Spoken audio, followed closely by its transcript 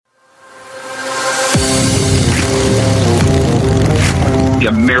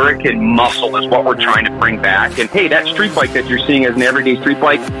American muscle is what we're trying to bring back. And hey, that street bike that you're seeing as an everyday street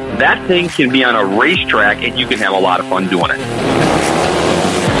bike, that thing can be on a racetrack and you can have a lot of fun doing it.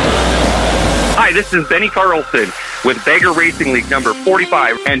 Hi, this is Benny Carlson with Bagger Racing League number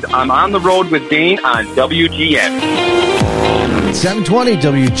 45, and I'm on the road with Dane on WGN. 720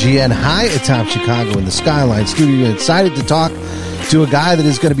 WGN high atop Chicago in the Skyline Studio. Excited to talk to a guy that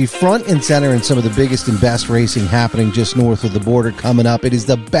is going to be front and center in some of the biggest and best racing happening just north of the border coming up. It is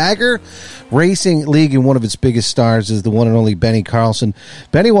the Bagger Racing League, and one of its biggest stars is the one and only Benny Carlson.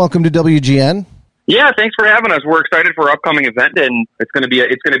 Benny, welcome to WGN. Yeah, thanks for having us. We're excited for our upcoming event, and it's going to be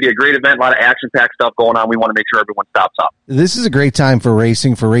a great event. A lot of action-packed stuff going on. We want to make sure everyone stops up. This is a great time for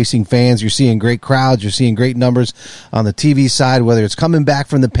racing fans. You're seeing great crowds. You're seeing great numbers on the TV side, whether it's coming back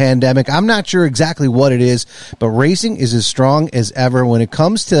from the pandemic. I'm not sure exactly what it is, but racing is as strong as ever when it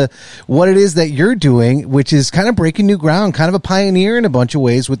comes to what it is that you're doing, which is kind of breaking new ground, kind of a pioneer in a bunch of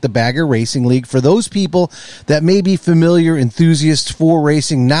ways with the Bagger Racing League. For those people that may be familiar, enthusiasts for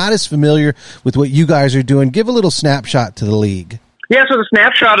racing, not as familiar with what you guys are doing, give a little snapshot to the league. Yeah, so the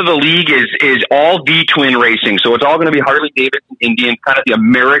snapshot of the league is all V-twin racing. So it's all going to be Harley-Davidson Indian, kind of the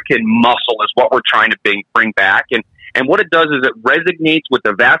American muscle is what we're trying to bring back. And what it does is it resonates with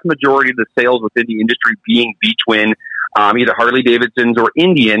the vast majority of the sales within the industry being V-twin, either Harley-Davidsons or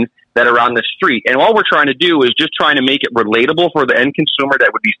Indians that are on the street. And all we're trying to do is just trying to make it relatable for the end consumer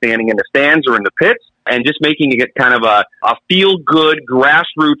that would be standing in the stands or in the pits, and just making it kind of a feel-good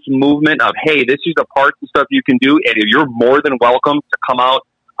grassroots movement of, hey, this is the parts and stuff you can do, and you're more than welcome to come out,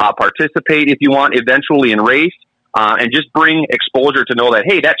 participate if you want eventually in race, and just bring exposure to know that,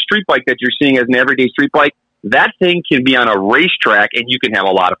 hey, that street bike that you're seeing as an everyday street bike, that thing can be on a racetrack and you can have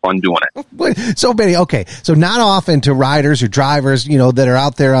a lot of fun doing it. So, Benny, okay. So not often to riders or drivers, that are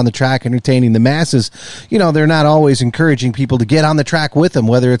out there on the track entertaining the masses, they're not always encouraging people to get on the track with them,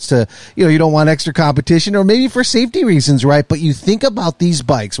 whether it's to, you don't want extra competition or maybe for safety reasons, right? But you think about these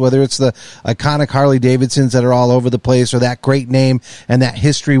bikes, whether it's the iconic Harley Davidsons that are all over the place or that great name and that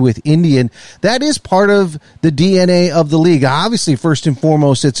history with Indian, that is part of the DNA of the league. Obviously, first and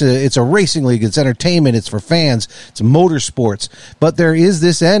foremost, it's a racing league. It's entertainment. It's for fans, it's motorsports, but there is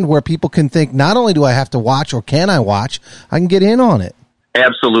this end where people can think, not only do I have to watch or can I watch, I can get in on it.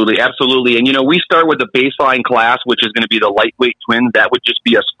 Absolutely. And, we start with the baseline class, which is going to be the lightweight twins. That would just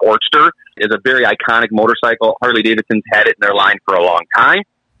be a Sportster. It's a very iconic motorcycle. Harley-Davidson's had it in their line for a long time.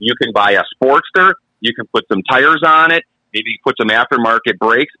 You can buy a Sportster. You can put some tires on it. Maybe put some aftermarket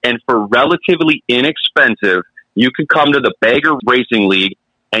brakes. And for relatively inexpensive, you can come to the Bagger Racing League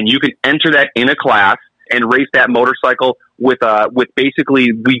and you can enter that in a class and race that motorcycle with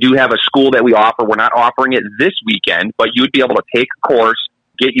basically, we do have a school that we offer. We're not offering it this weekend, but you would be able to take a course,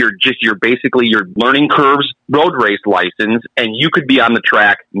 get your learning curves road race license, and you could be on the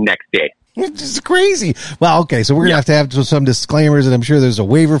track next day. It's just crazy. Well, okay, so we're going to have some disclaimers, and I'm sure there's a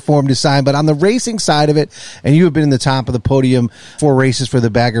waiver form to sign. But on the racing side of it, and you have been in the top of the podium for races for the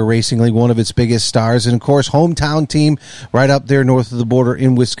Bagger Racing League, one of its biggest stars. And, of course, hometown team right up there north of the border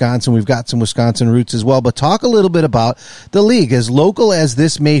in Wisconsin. We've got some Wisconsin roots as well. But talk a little bit about the league. As local as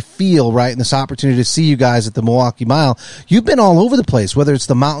this may feel, right, and this opportunity to see you guys at the Milwaukee Mile, you've been all over the place, whether it's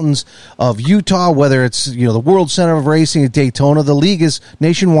the mountains of Utah, whether it's the World Center of Racing at Daytona. The league is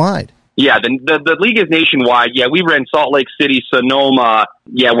nationwide. Yeah, the league is nationwide. Yeah, we ran Salt Lake City, Sonoma.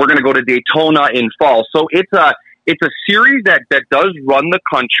 Yeah, we're going to go to Daytona in fall. So it's a series that does run the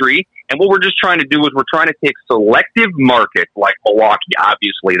country. And what we're just trying to do is we're trying to take selective markets like Milwaukee.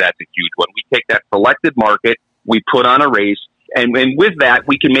 Obviously, that's a huge one. We take that selected market, we put on a race, and with that,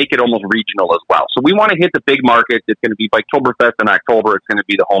 we can make it almost regional as well. So we want to hit the big markets. It's going to be Oktoberfest in October. It's going to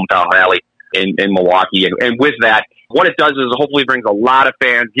be the hometown rally in Milwaukee. And with that, what it does is hopefully brings a lot of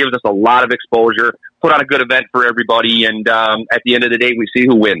fans, gives us a lot of exposure, put on a good event for everybody, and at the end of the day, we see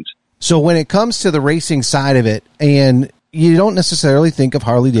who wins. So when it comes to the racing side of it, and you don't necessarily think of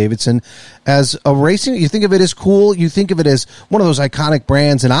Harley-Davidson as a racing, you think of it as cool, you think of it as one of those iconic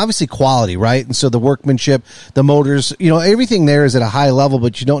brands, and obviously quality, right? And so the workmanship, the motors, everything there is at a high level,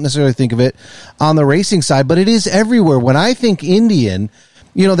 but you don't necessarily think of it on the racing side, but it is everywhere. When I think Indian,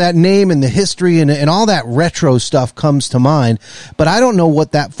 that name and the history and all that retro stuff comes to mind, but I don't know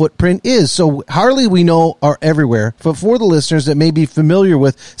what that footprint is. So Harley, we know, are everywhere. But for the listeners that may be familiar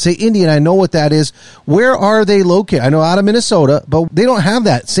with, say, Indian, I know what that is. Where are they located? I know out of Minnesota, but they don't have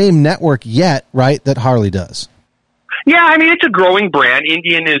that same network yet, right, that Harley does. Yeah, I mean, it's a growing brand.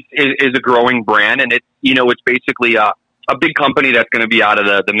 Indian is a growing brand, and it's basically a big company that's going to be out of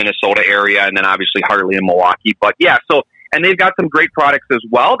the Minnesota area, and then obviously Harley in Milwaukee. But yeah, and they've got some great products as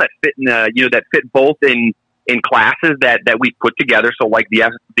well that fit in that fit both in in classes that we've put together. So like the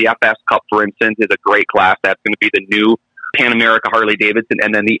FS Cup, for instance, is a great class. That's going to be the new Pan America Harley Davidson,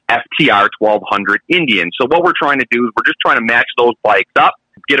 and then the FTR 1200 Indian. So what we're trying to do is we're just trying to match those bikes up,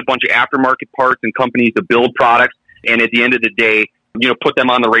 get a bunch of aftermarket parts and companies to build products, and at the end of the day, put them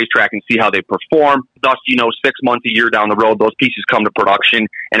on the racetrack and see how they perform. Thus, 6 months, a year down the road, those pieces come to production,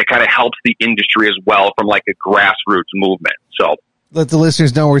 and it kind of helps the industry as well from like a grassroots movement. So let the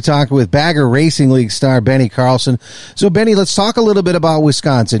listeners know we're talking with Bagger Racing League star Benny Carlson. So, Benny, let's talk a little bit about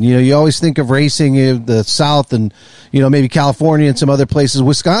Wisconsin. You always think of racing in the South and, maybe California and some other places.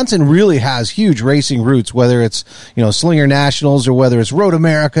 Wisconsin really has huge racing roots, whether it's, Slinger Nationals or whether it's Road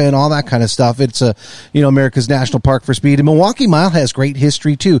America and all that kind of stuff. It's, America's National Park for Speed. And Milwaukee Mile has great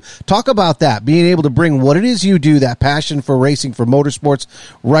history, too. Talk about that, being able to bring what it is you do, that passion for racing, for motorsports,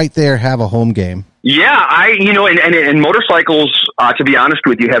 right there, have a home game. Yeah, and motorcycles, to be honest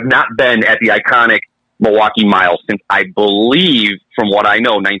with you, have not been at the iconic Milwaukee Mile since, I believe, from what I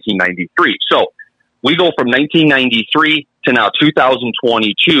know, 1993. So we go from 1993 to now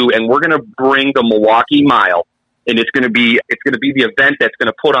 2022, and we're going to bring the Milwaukee Mile, and it's going to be the event that's going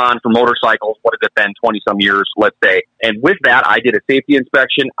to put on for motorcycles. What has it been, 20 some years, let's say? And with that, I did a safety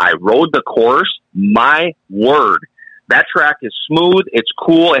inspection. I rode the course. My word, that track is smooth. It's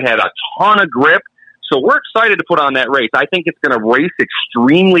cool. It had a ton of grip. So we're excited to put on that race. I think it's going to race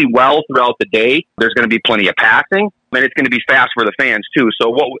extremely well throughout the day. There's going to be plenty of passing, and it's going to be fast for the fans, too. So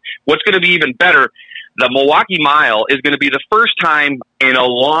what's going to be even better, the Milwaukee Mile is going to be the first time in a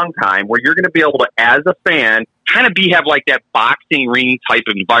long time where you're going to be able to, as a fan, kind of have like that boxing ring type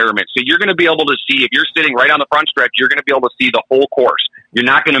of environment. So you're going to be able to see, if you're sitting right on the front stretch, you're going to be able to see the whole course. You're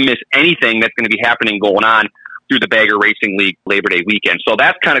not going to miss anything that's going to be happening going on through the Bagger Racing League Labor Day weekend. So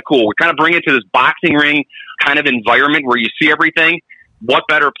that's kind of cool. We're kind of bringing it to this boxing ring kind of environment where you see everything. What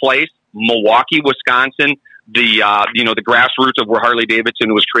better place? Milwaukee, Wisconsin, the grassroots of where Harley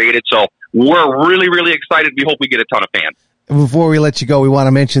Davidson was created. So we're really, really excited. We hope we get a ton of fans. Before we let you go, we want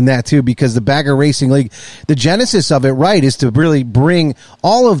to mention that too, because the Bagger Racing League, the genesis of it, right, is to really bring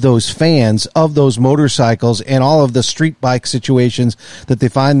all of those fans of those motorcycles and all of the street bike situations that they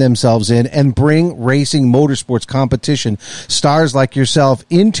find themselves in, and bring racing motorsports competition stars like yourself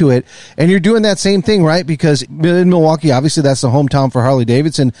into it. And you're doing that same thing, right? Because in Milwaukee, obviously that's the hometown for Harley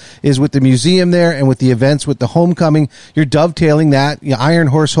Davidson, is with the museum there and with the events with the homecoming. You're dovetailing that, Iron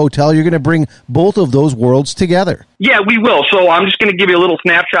Horse Hotel. You're going to bring both of those worlds together. Yeah, we will. So I'm just going to give you a little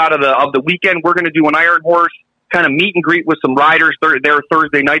snapshot of the weekend. We're going to do an Iron Horse kind of meet and greet with some riders there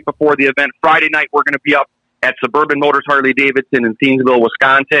Thursday night before the event. Friday night, we're going to be up at Suburban Motors Harley Davidson in Thiensville,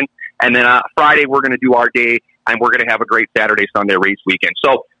 Wisconsin. And then Friday, we're going to do our day, and we're going to have a great Saturday, Sunday race weekend.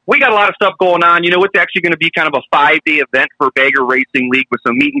 So we got a lot of stuff going on. It's actually going to be kind of a 5-day event for Bagger Racing League with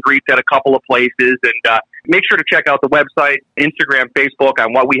some meet and greets at a couple of places. And make sure to check out the website, Instagram, Facebook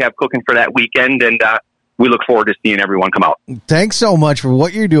on what we have cooking for that weekend. And we look forward to seeing everyone come out. Thanks so much for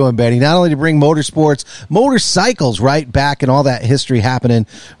what you're doing, Benny. Not only to bring motorsports, motorcycles right back, and all that history happening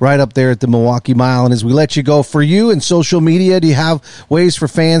right up there at the Milwaukee Mile. And as we let you go, for you and social media, do you have ways for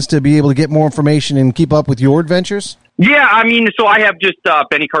fans to be able to get more information and keep up with your adventures? Yeah, so I have just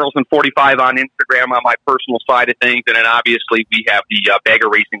Benny Carlson 45 on Instagram on my personal side of things, and then obviously we have the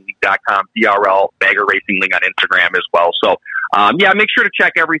BaggerRacingLeague.com, DRL, Bagger Racing League on Instagram as well. So, make sure to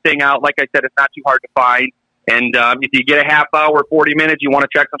check everything out. Like I said, it's not too hard to find. And if you get a half hour, 40 minutes, you want to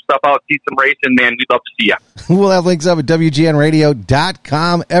check some stuff out, see some racing, man, we'd love to see you. We'll have links up at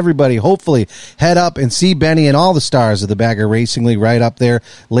WGNradio.com. Everybody, hopefully, head up and see Benny and all the stars of the Bagger Racing League right up there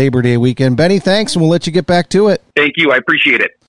Labor Day weekend. Benny, thanks, and we'll let you get back to it. Thank you. I appreciate it.